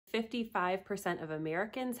55% of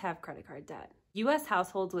Americans have credit card debt. U.S.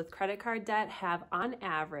 households with credit card debt have, on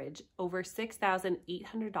average, over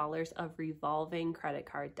 $6,800 of revolving credit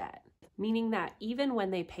card debt, meaning that even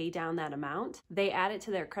when they pay down that amount, they add it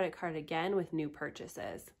to their credit card again with new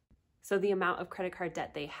purchases. So the amount of credit card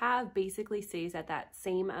debt they have basically stays at that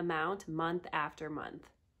same amount month after month.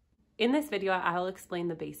 In this video, I'll explain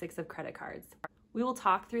the basics of credit cards. We will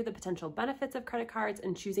talk through the potential benefits of credit cards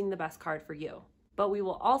and choosing the best card for you. But we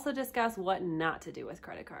will also discuss what not to do with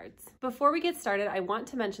credit cards. Before we get started, I want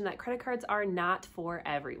to mention that credit cards are not for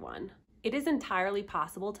everyone. It is entirely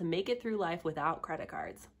possible to make it through life without credit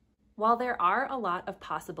cards. While there are a lot of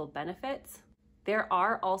possible benefits, there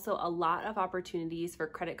are also a lot of opportunities for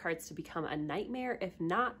credit cards to become a nightmare if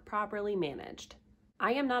not properly managed.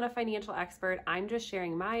 I am not a financial expert, I'm just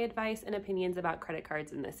sharing my advice and opinions about credit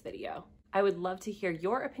cards in this video. I would love to hear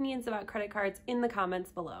your opinions about credit cards in the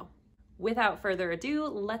comments below. Without further ado,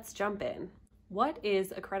 let's jump in. What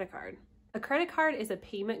is a credit card? A credit card is a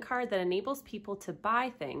payment card that enables people to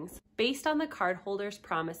buy things based on the cardholder's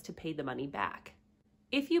promise to pay the money back.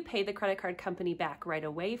 If you pay the credit card company back right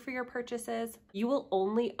away for your purchases, you will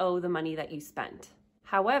only owe the money that you spent.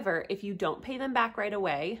 However, if you don't pay them back right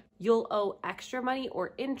away, you'll owe extra money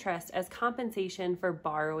or interest as compensation for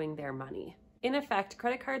borrowing their money. In effect,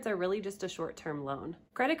 credit cards are really just a short-term loan.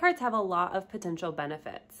 Credit cards have a lot of potential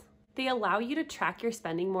benefits. They allow you to track your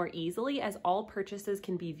spending more easily as all purchases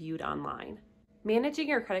can be viewed online. Managing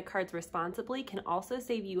your credit cards responsibly can also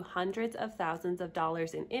save you hundreds of thousands of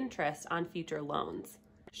dollars in interest on future loans.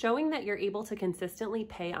 Showing that you're able to consistently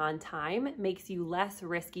pay on time makes you less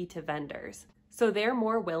risky to vendors, so they're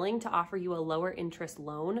more willing to offer you a lower interest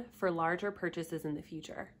loan for larger purchases in the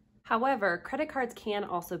future. However, credit cards can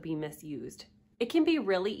also be misused. It can be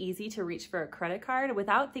really easy to reach for a credit card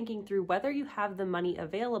without thinking through whether you have the money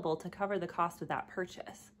available to cover the cost of that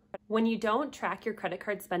purchase. When you don't track your credit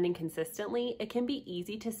card spending consistently, it can be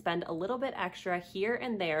easy to spend a little bit extra here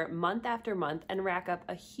and there month after month and rack up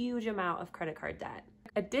a huge amount of credit card debt.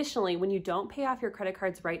 Additionally, when you don't pay off your credit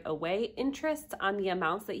cards right away, interest on the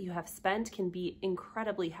amounts that you have spent can be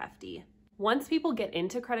incredibly hefty. Once people get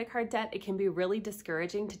into credit card debt, it can be really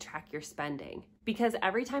discouraging to track your spending because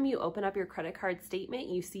every time you open up your credit card statement,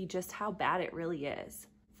 you see just how bad it really is.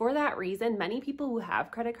 For that reason, many people who have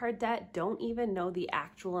credit card debt don't even know the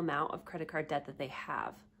actual amount of credit card debt that they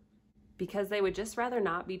have because they would just rather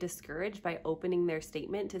not be discouraged by opening their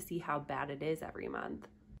statement to see how bad it is every month.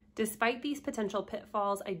 Despite these potential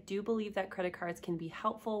pitfalls, I do believe that credit cards can be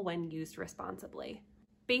helpful when used responsibly.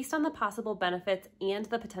 Based on the possible benefits and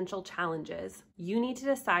the potential challenges, you need to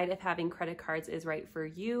decide if having credit cards is right for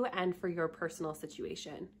you and for your personal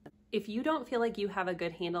situation. If you don't feel like you have a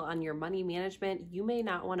good handle on your money management, you may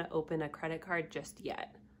not want to open a credit card just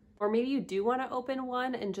yet. Or maybe you do want to open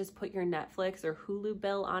one and just put your Netflix or Hulu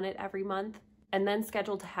bill on it every month, and then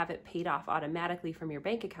schedule to have it paid off automatically from your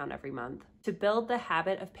bank account every month to build the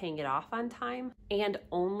habit of paying it off on time and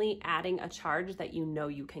only adding a charge that you know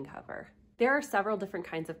you can cover. There are several different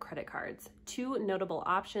kinds of credit cards. Two notable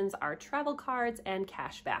options are travel cards and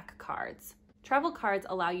cashback cards. Travel cards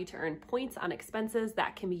allow you to earn points on expenses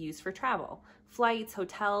that can be used for travel, flights,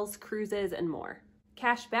 hotels, cruises, and more.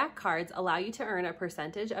 Cashback cards allow you to earn a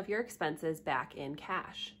percentage of your expenses back in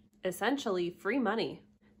cash. Essentially, free money.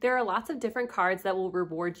 There are lots of different cards that will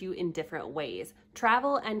reward you in different ways.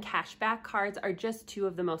 Travel and cashback cards are just two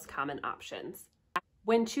of the most common options.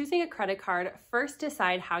 When choosing a credit card, first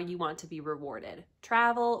decide how you want to be rewarded,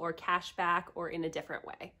 travel or cashback or in a different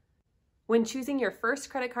way. When choosing your first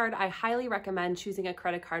credit card, I highly recommend choosing a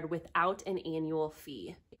credit card without an annual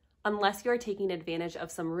fee. Unless you're taking advantage of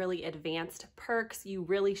some really advanced perks, you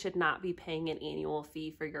really should not be paying an annual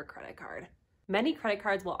fee for your credit card. Many credit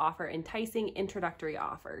cards will offer enticing introductory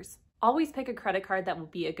offers. Always pick a credit card that will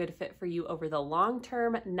be a good fit for you over the long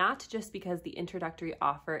term, not just because the introductory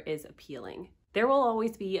offer is appealing. There will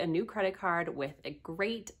always be a new credit card with a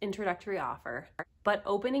great introductory offer, but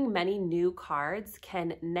opening many new cards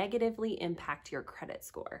can negatively impact your credit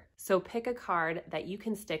score. So pick a card that you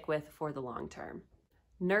can stick with for the long term.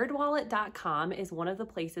 NerdWallet.com is one of the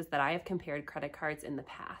places that I have compared credit cards in the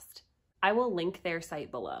past. I will link their site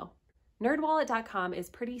below. NerdWallet.com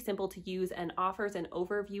is pretty simple to use and offers an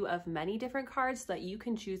overview of many different cards so that you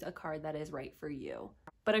can choose a card that is right for you.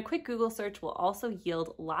 But a quick Google search will also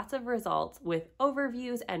yield lots of results with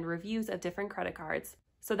overviews and reviews of different credit cards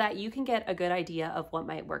so that you can get a good idea of what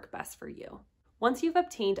might work best for you. Once you've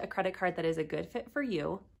obtained a credit card that is a good fit for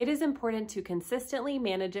you, it is important to consistently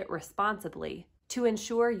manage it responsibly to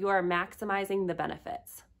ensure you are maximizing the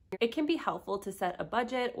benefits. It can be helpful to set a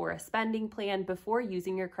budget or a spending plan before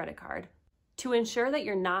using your credit card to ensure that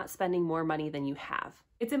you're not spending more money than you have.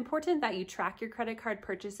 It's important that you track your credit card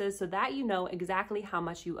purchases so that you know exactly how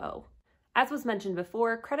much you owe. As was mentioned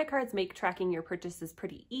before, credit cards make tracking your purchases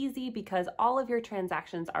pretty easy because all of your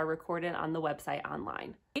transactions are recorded on the website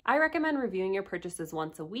online. I recommend reviewing your purchases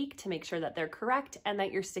once a week to make sure that they're correct and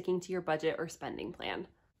that you're sticking to your budget or spending plan.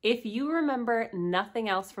 If you remember nothing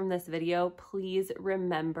else from this video, please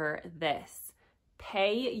remember this.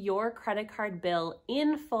 Pay your credit card bill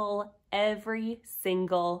in full every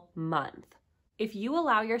single month. If you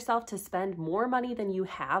allow yourself to spend more money than you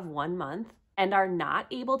have one month, and are not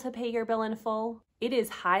able to pay your bill in full, it is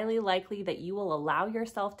highly likely that you will allow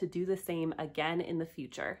yourself to do the same again in the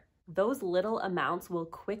future. Those little amounts will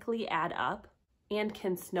quickly add up and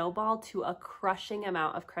can snowball to a crushing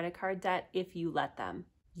amount of credit card debt if you let them.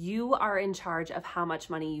 You are in charge of how much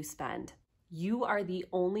money you spend. You are the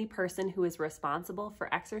only person who is responsible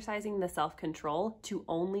for exercising the self-control to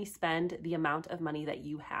only spend the amount of money that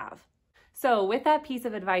you have. So with that piece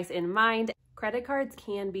of advice in mind, credit cards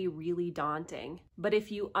can be really daunting, but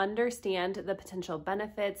if you understand the potential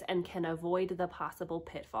benefits and can avoid the possible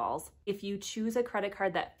pitfalls, if you choose a credit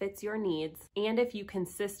card that fits your needs, and if you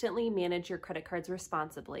consistently manage your credit cards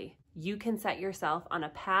responsibly, you can set yourself on a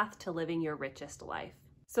path to living your richest life.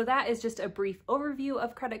 So that is just a brief overview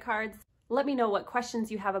of credit cards. Let me know what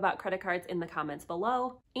questions you have about credit cards in the comments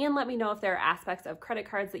below, and let me know if there are aspects of credit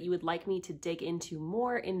cards that you would like me to dig into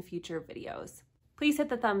more in future videos. Please hit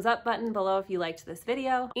the thumbs up button below if you liked this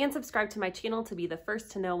video, and subscribe to my channel to be the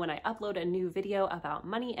first to know when I upload a new video about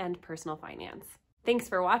money and personal finance. Thanks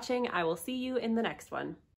for watching. I will see you in the next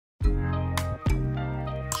one.